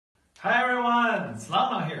Hi everyone, it's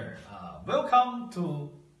Lama here. Welcome to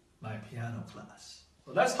my piano class.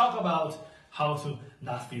 So let's talk about how to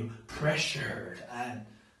not feel pressured and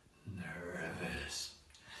nervous.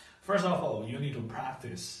 First of all, you need to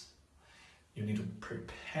practice. You need to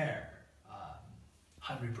prepare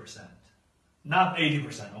 100%. Not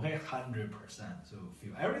 80%, okay? 100%. So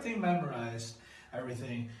feel everything memorized,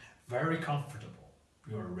 everything very comfortable.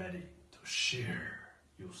 You're ready to share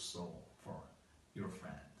your soul for your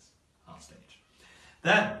friends on stage.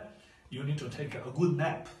 Then you need to take a good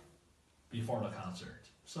nap before the concert.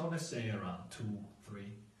 So let's say around 2, 3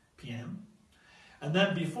 p.m. And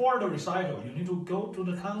then before the recital, you need to go to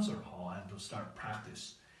the concert hall and to start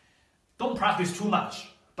practice. Don't practice too much,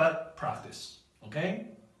 but practice, okay?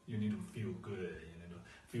 You need to feel good, you need to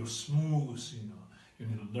feel smooth, you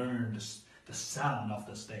need to learn the sound of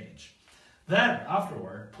the stage. Then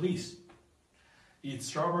afterward, please eat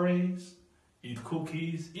strawberries, eat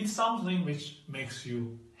cookies, eat something which makes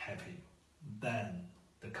you happy. Then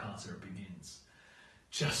the concert begins.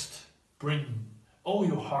 Just bring all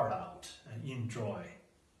your heart out and enjoy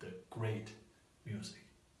the great